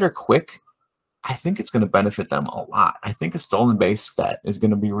players that are quick, I think it's going to benefit them a lot. I think a stolen base stat is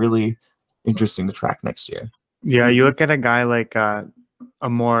going to be really interesting to track next year. Yeah, you look at a guy like a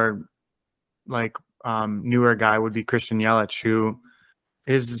more like newer guy would be Christian Yelich, who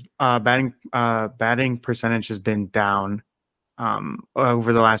his batting percentage has been down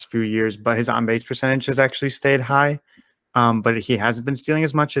over the last few years, but his on-base percentage has actually stayed high. But he hasn't been stealing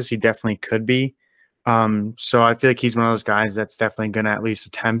as much as he definitely could be. So I feel like he's one of those guys that's definitely going to at least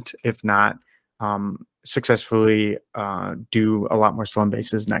attempt, if not successfully, do a lot more stolen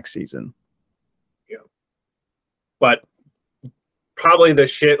bases next season. Yeah. But probably the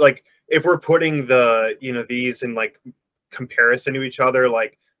shit, like if we're putting the, these in like comparison to each other,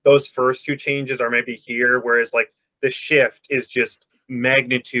 like those first 2 changes are maybe here, whereas like the shift is just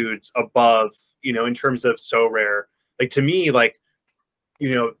magnitudes above, in terms of Sorare. Like to me, like,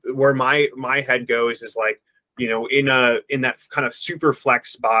 where my head goes is like, in that kind of super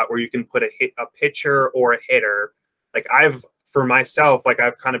flex spot where you can put a pitcher or a hitter. Like for myself, like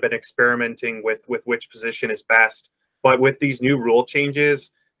I've kind of been experimenting with which position is best. But with these new rule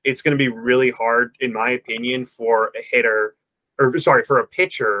changes, it's going to be really hard, in my opinion, for a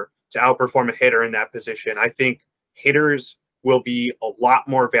pitcher to outperform a hitter in that position. I think hitters will be a lot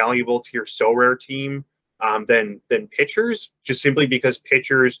more valuable to your Sorare team than pitchers, just simply because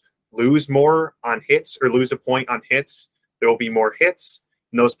pitchers lose more on hits or lose a point on hits. There will be more hits,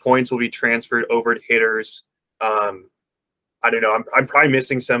 and those points will be transferred over to hitters. I don't know. I'm probably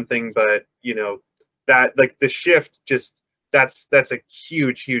missing something, but that like the shift, just that's a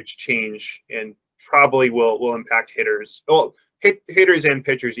huge change, and probably will impact hitters. Well, hitters and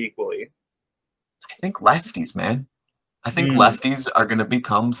pitchers equally. I think lefties, man. I think lefties are going to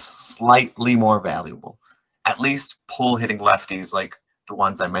become slightly more valuable. At least pull hitting lefties like the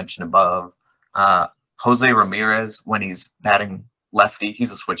ones I mentioned above. Jose Ramirez, when he's batting lefty,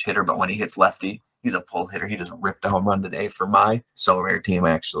 he's a switch hitter, but when he hits lefty, he's a pull hitter. He just ripped a home run today for my Sorare team,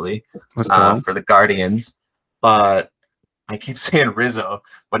 actually, for the Guardians. But I keep saying Rizzo,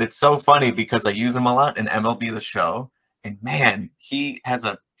 but it's so funny because I use him a lot in MLB The Show. And man, he has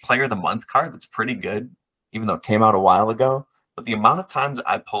a Player of the Month card that's pretty good, even though it came out a while ago. But the amount of times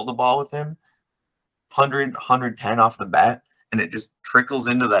I pull the ball with him, 100, 110 off the bat, and it just trickles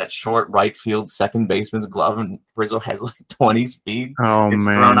into that short right field second baseman's glove, and Rizzo has like 20 speed. It's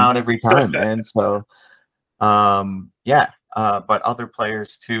thrown out every time, man. So, yeah. But other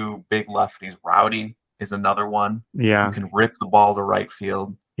players too, big lefties. Rowdy is another one. Yeah. You can rip the ball to right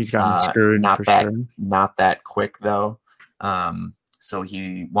field. He's gotten screwed not that quick, though. So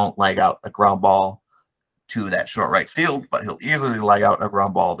he won't leg out a ground ball to that short right field, but he'll easily leg out a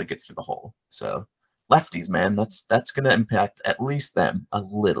ground ball that gets through the hole. So lefties, man, that's going to impact at least them a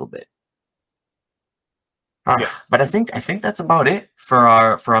little bit. But I think that's about it for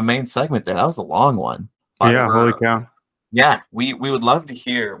our main segment there. That was a long one. But yeah, holy cow. Yeah, we would love to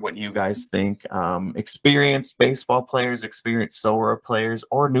hear what you guys think. Experienced baseball players, experienced Sorare players,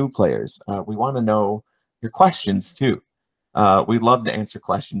 or new players. We want to know your questions too. We'd love to answer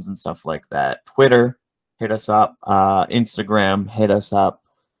questions and stuff like that. Twitter, hit us up. Instagram, hit us up.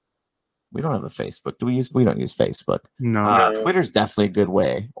 We don't have a Facebook. Do we use? We don't use Facebook. No. Twitter's definitely a good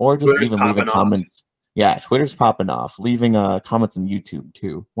way, or just Twitter's even leaving comments. Yeah, Twitter's popping off. Leaving comments on YouTube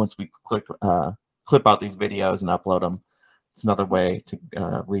too. Once we clip out these videos and upload them, it's another way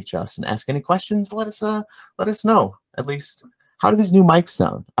to reach us and ask any questions. Let us know. At least, how do these new mics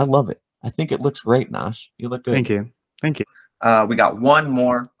sound? I love it. I think it looks great, Nosh. You look good. Thank you. Thank you. We got one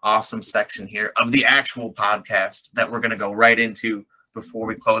more awesome section here of the actual podcast that we're going to go right into before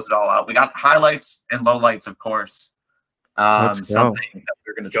we close it all out. We got highlights and lowlights, of course. Something that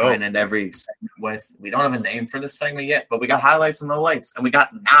we're going to try and end every segment with. We don't have a name for this segment yet, but we got highlights and lowlights, and we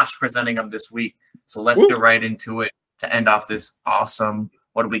got Nosh presenting them this week. So let's get right into it to end off this awesome.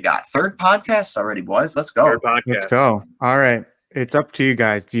 What do we got? Third podcast already, boys. Let's go. Let's go. All right. It's up to you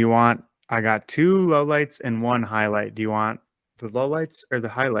guys. Do you want? I got 2 lowlights and 1 highlight. Do you want the lowlights or the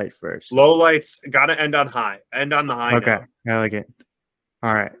highlight first? Lowlights got to end on high. End on the high. Okay, I like it.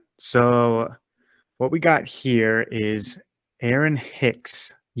 All right. So what we got here is Aaron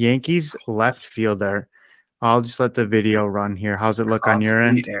Hicks, Yankees left fielder. I'll just let the video run here. How's it look on your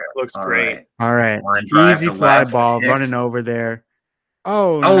end? Looks great. All right. Easy fly ball running over there.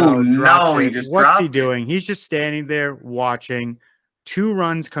 Oh no! He just What's he doing? He's just standing there watching. 2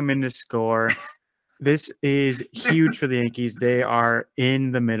 runs come in to score. This is huge for the Yankees. They are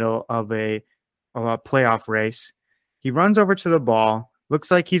in the middle of a playoff race. He runs over to the ball. Looks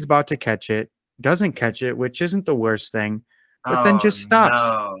like he's about to catch it. Doesn't catch it, which isn't the worst thing. But then just stops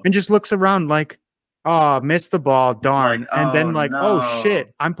and just looks around like, oh, missed the ball, darn. And then oh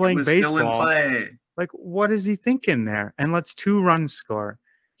shit, I'm playing baseball. Like, what is he thinking there? And let's 2 runs score.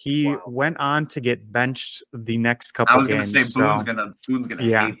 He went on to get benched the next couple games. I was going to say Boone's gonna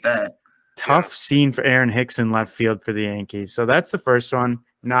hate that. Tough scene for Aaron Hicks in left field for the Yankees. So that's the first one.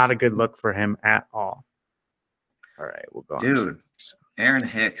 Not a good look for him at all. All right, we'll go. Dude, Aaron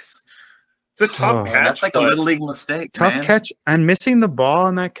Hicks. It's a tough catch. That's like a little league mistake. Tough catch. And missing the ball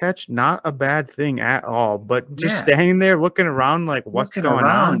on that catch, not a bad thing at all. But just standing there looking around like, what's going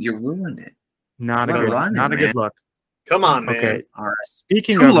on? You ruined it. Not a good look. Come on, man. Okay. All right.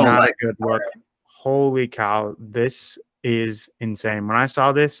 Speaking of not a good look, holy cow, this is insane. When I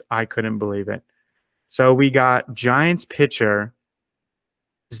saw this, I couldn't believe it. So we got Giants pitcher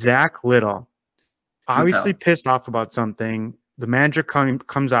Zach Little, obviously pissed off about something. The manager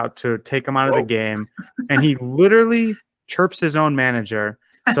comes out to take him out of the game, and he literally chirps his own manager.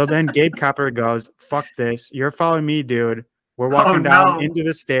 So then Gabe Copper goes, "Fuck this! You're following me, dude. We're walking down into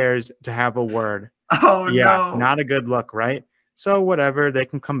the stairs to have a word." Not a good look, right? So whatever, they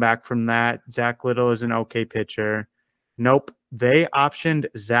can come back from that. Zach Little is an okay pitcher. Nope. They optioned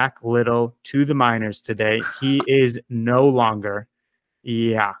Zach Little to the minors today. He is no longer.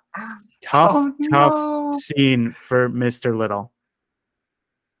 Yeah. Tough scene for Mr. Little.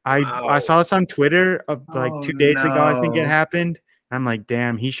 I saw this on Twitter like 2 days ago. I think it happened. I'm like,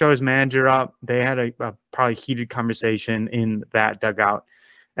 damn, he showed his manager up. They had a probably heated conversation in that dugout.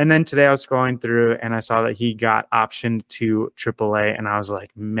 And then today I was scrolling through and I saw that he got optioned to AAA, and I was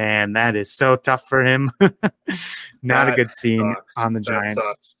like, man, that is so tough for him. Not a good scene on the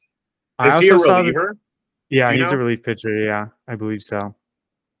Giants. Is he a reliever? Yeah, he's a relief pitcher. Yeah, I believe so.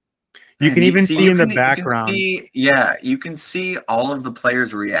 You can even see in the background. You can see all of the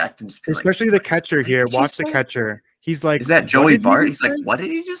players react, and just especially the catcher here. Watch the catcher. He's like, is that Joey Bart? He's like, what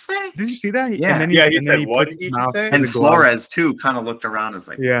did he just say? Did you see that? Yeah. And then he said, what did he just say? And Flores, too, kind of looked around and was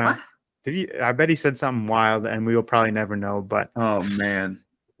like, yeah. What? Did he? I bet he said something wild, and we will probably never know. But oh, man.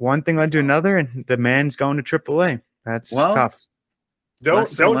 One thing led to another, and the man's going to AAA. That's tough.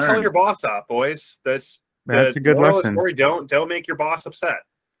 Don't tell your boss up, boys. That's a good lesson. Story. Don't make your boss upset.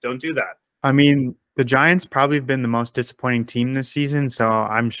 Don't do that. I mean, the Giants probably have been the most disappointing team this season, so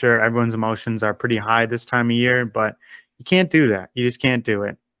I'm sure everyone's emotions are pretty high this time of year, but you can't do that. You just can't do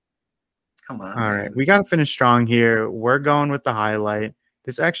it. Come on. All right. We got to finish strong here. We're going with the highlight.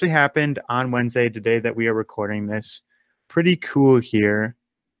 This actually happened on Wednesday, today that we are recording this. Pretty cool here.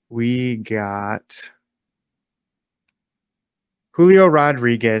 We got Julio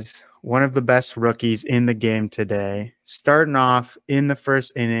Rodriguez, one of the best rookies in the game today, starting off in the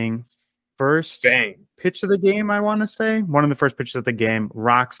first inning. First pitch of the game, I want to say. One of the first pitches of the game,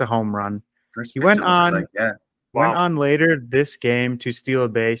 rocks a home run. He went on later this game to steal a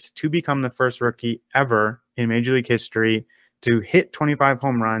base to become the first rookie ever in Major League history to hit 25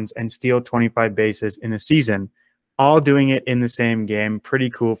 home runs and steal 25 bases in a season, all doing it in the same game. Pretty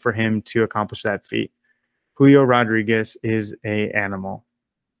cool for him to accomplish that feat. Julio Rodriguez is an animal.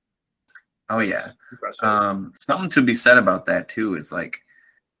 Oh, yeah. Something to be said about that, too, is like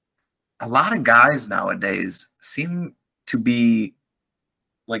a lot of guys nowadays seem to be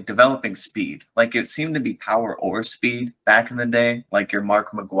like developing speed. Like it seemed to be power or speed back in the day. Like your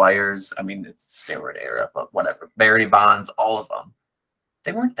Mark McGuire's, I mean, it's steroid era, but whatever. Barry Bonds, all of them.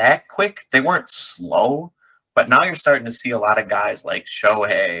 They weren't that quick. They weren't slow. But now you're starting to see a lot of guys like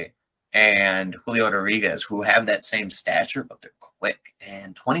Shohei and Julio Rodriguez who have that same stature, but they're quick.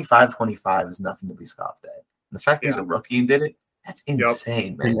 And 25-25 is nothing to be scoffed at. And the fact that he's a rookie and did it, that's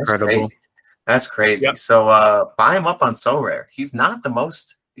insane, man. Incredible. That's crazy. That's crazy. Yep. So buy him up on Sorare. He's not the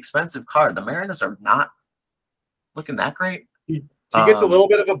most expensive card. The Mariners are not looking that great. He gets a little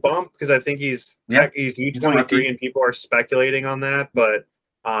bit of a bump because I think he's U23 and people are speculating on that, but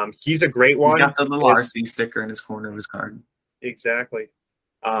he's a great one. He's got the little RC sticker in his corner of his card. Exactly.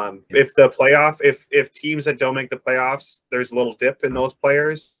 If the playoff, if teams that don't make the playoffs, there's a little dip in those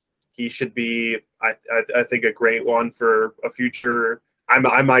players, he should be, I think, a great one for a future.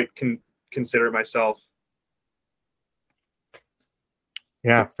 I might consider myself.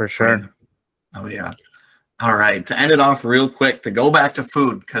 Yeah, for sure. Oh yeah. All right. To end it off real quick, to go back to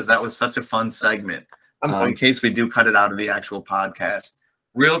food, because that was such a fun segment. In case we do cut it out of the actual podcast.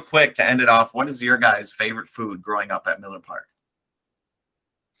 Real quick to end it off, what is your guys' favorite food growing up at Miller Park?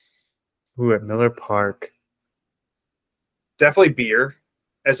 Ooh, at Miller Park. Definitely beer.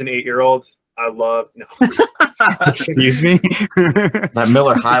 As an 8-year-old, I love Excuse me? That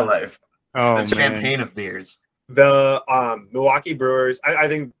Miller High Life. Oh, the champagne of beers. The Milwaukee Brewers, I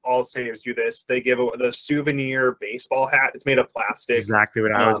think all stadiums do this. They give the souvenir baseball hat. It's made of plastic. Exactly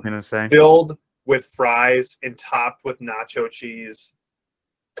what I was going to say. Filled with fries and topped with nacho cheese.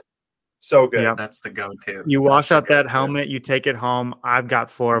 So good. Yep. That's the go-to. You wash out that helmet, you take it home. I've got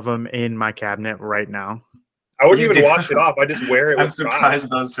 4 of them in my cabinet right now. I wouldn't even wash it off. I just wear it. I'm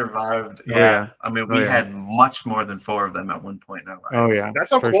surprised those survived. Yeah. I mean, we had much more than 4 of them at one point in our lives. Oh, yeah. That's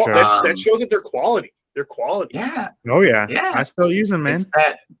how that shows that they're quality. They're quality. Yeah. Oh, yeah. Yeah. I still use them, man. It's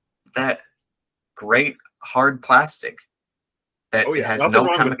that great hard plastic that has no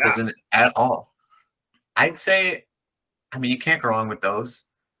chemicals in it at all. I'd say, I mean, you can't go wrong with those.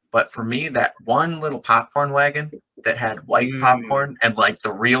 But for me, that one little popcorn wagon that had white popcorn and like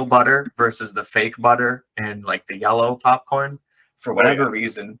the real butter versus the fake butter and like the yellow popcorn, for whatever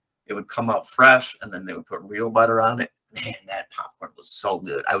reason, it would come out fresh and then they would put real butter on it. Man, that popcorn was so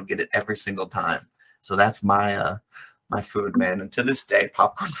good. I would get it every single time. So that's my my food, man. And to this day,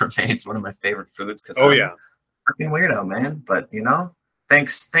 popcorn remains one of my favorite foods because I'm a freaking weirdo, man. But you know,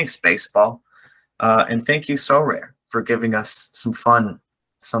 thanks baseball, and thank you Sorare for giving us some fun,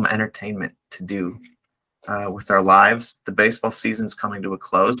 some entertainment to do with our lives. The baseball season's coming to a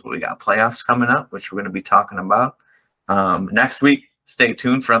close, but we got playoffs coming up, which we're going to be talking about next week. Stay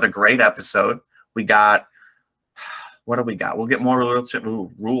tuned for another great episode. We got, what do we got? We'll get more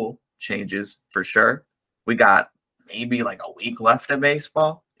rule changes for sure. We got maybe like a week left of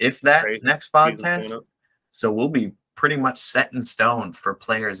baseball, if that, next podcast. So we'll be pretty much set in stone for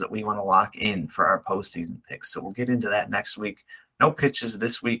players that we want to lock in for our postseason picks. So we'll get into that next week. No pitches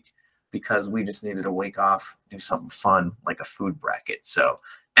this week because we just needed a week off, do something fun like a food bracket. So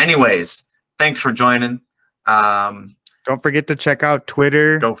anyways, thanks for joining. Don't forget to check out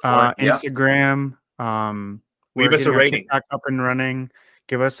Twitter, Instagram. Leave us a rating. TikTok up and running.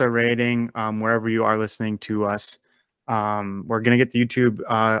 Give us a rating wherever you are listening to us. We're going to get the YouTube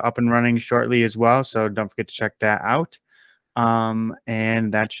up and running shortly as well, so don't forget to check that out.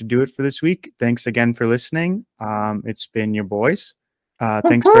 And that should do it for this week. Thanks again for listening. It's been your boys.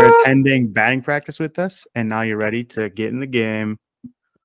 Thanks for attending batting practice with us. And now you're ready to get in the game.